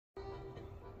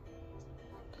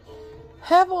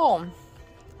Hevel,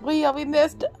 we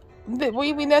missed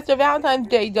a Valentine's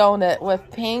Day donut with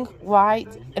pink,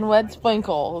 white, and red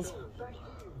sprinkles.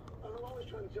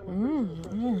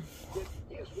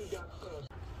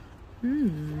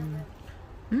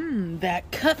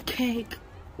 That cupcake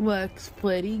looks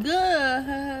pretty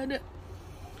good.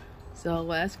 So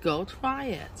let's go try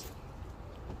it.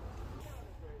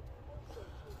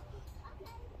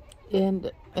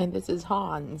 And this is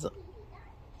Hans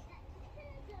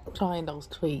trying those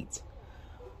treats.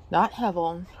 Not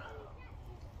Hevel.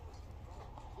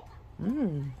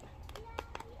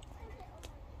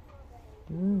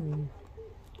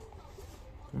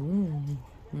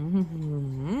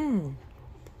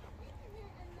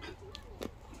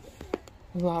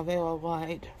 Wow, they are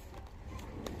white.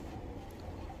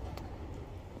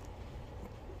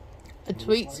 A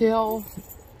treat sale.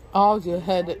 Oh, your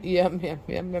head. Yum, yum,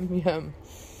 yum, yum, yum.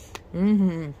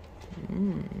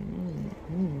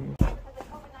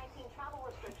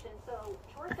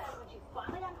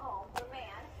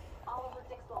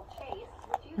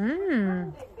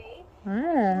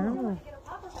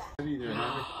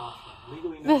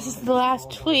 This is the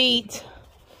last tweet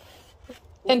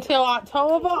until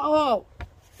October. Oh,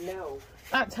 no,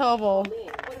 October.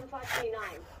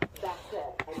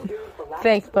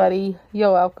 Thanks, buddy.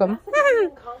 You're welcome.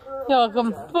 You're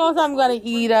welcome. First, I'm gonna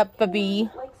eat up the bee.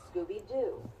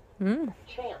 Chance.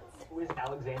 Who is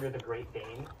Alexander the Great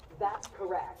Dane? That's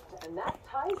correct. And that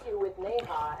ties you with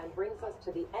Neha and brings us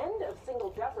to the end of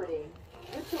Single Jeopardy.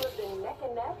 You two have been neck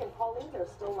and neck, and Pauline, there's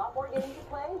still a lot more games to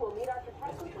play. We'll meet our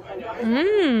contestants.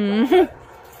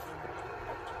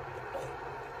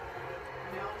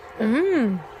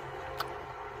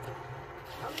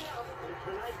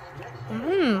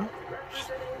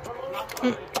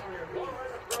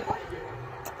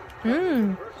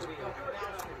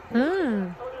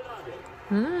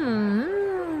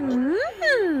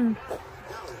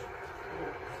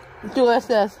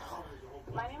 Delicious.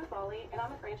 My name is Lolly, and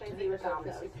I'm a franchisee with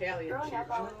Domino's. Growing up,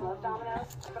 I always loved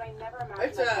Domino's, but I never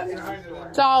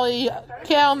imagined Sorry,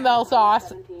 caramel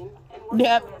sauce.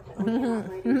 Yep.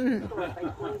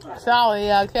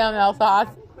 Sorry, caramel sauce.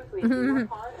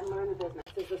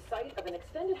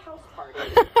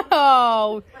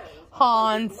 Oh,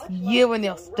 Hans, you and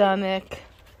your stomach.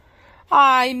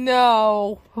 I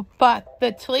know, but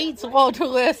the treats were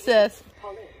delicious.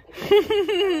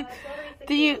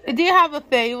 Do you have a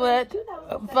favorite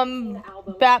from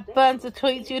that bunch of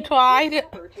treats you tried?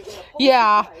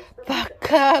 Yeah, the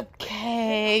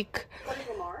cupcake.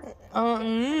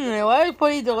 It was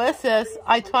pretty delicious.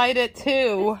 I tried it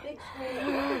too.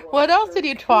 What else did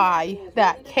you try?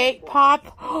 That cake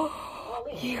pop?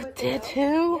 You did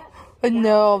too?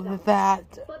 No,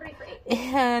 that.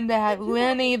 And that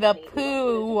Winnie the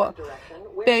Pooh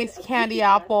based candy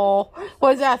apple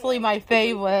was actually my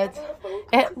favorite.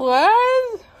 It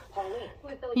was?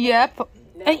 Yep.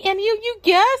 And you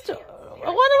guessed what it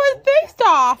was based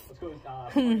off.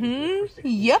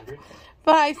 Yep.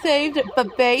 But I saved the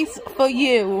base for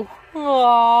you.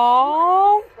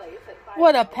 Aww.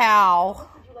 What a pal.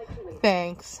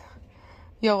 Thanks.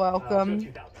 You're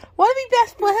welcome. Want to be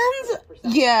best friends?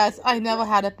 Yes, I never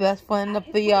had a best friend of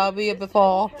the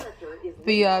before.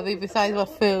 Besides the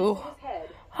Foo.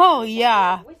 Oh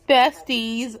yeah,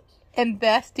 besties and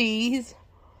besties.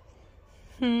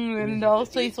 And those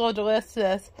treats were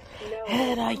delicious.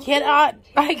 And I cannot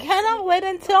wait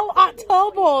until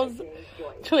October's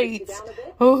treats.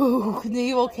 Ooh,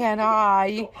 neither can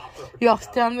I. Your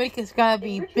stomach is gonna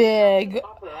be big.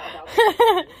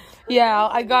 Yeah,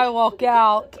 I gotta walk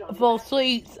out for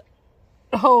treats.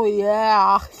 Oh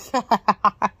yeah.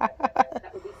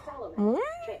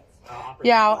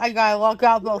 Yeah, I gotta walk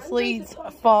out those treats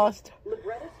first.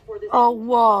 Oh,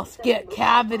 we'll get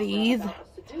cavities.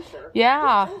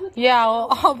 Yeah,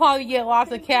 I'll probably get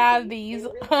lots of cavities.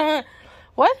 What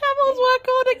Hevel's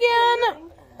record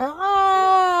again?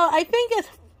 I think it's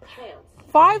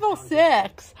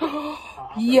 506.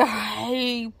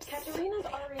 Yikes.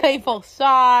 Painful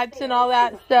shots and all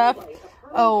that stuff.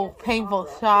 Oh, painful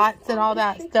shots and all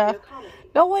that stuff.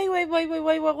 No, wait.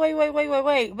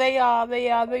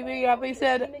 They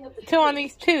said two on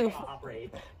each tooth.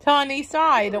 Two on each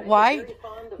side, right?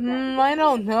 I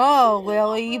don't know,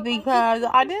 Lily, because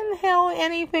I didn't hear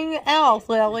anything else,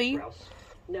 Lily.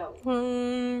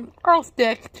 I'll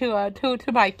stick to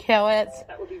my carrots.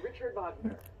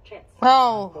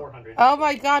 Oh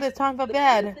my God, it's time for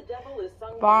bed.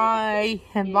 Bye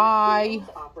and bye.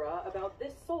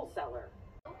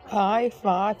 I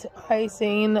thought I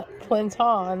seen Prince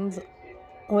Hans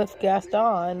with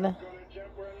Gaston,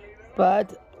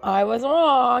 but I was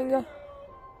wrong.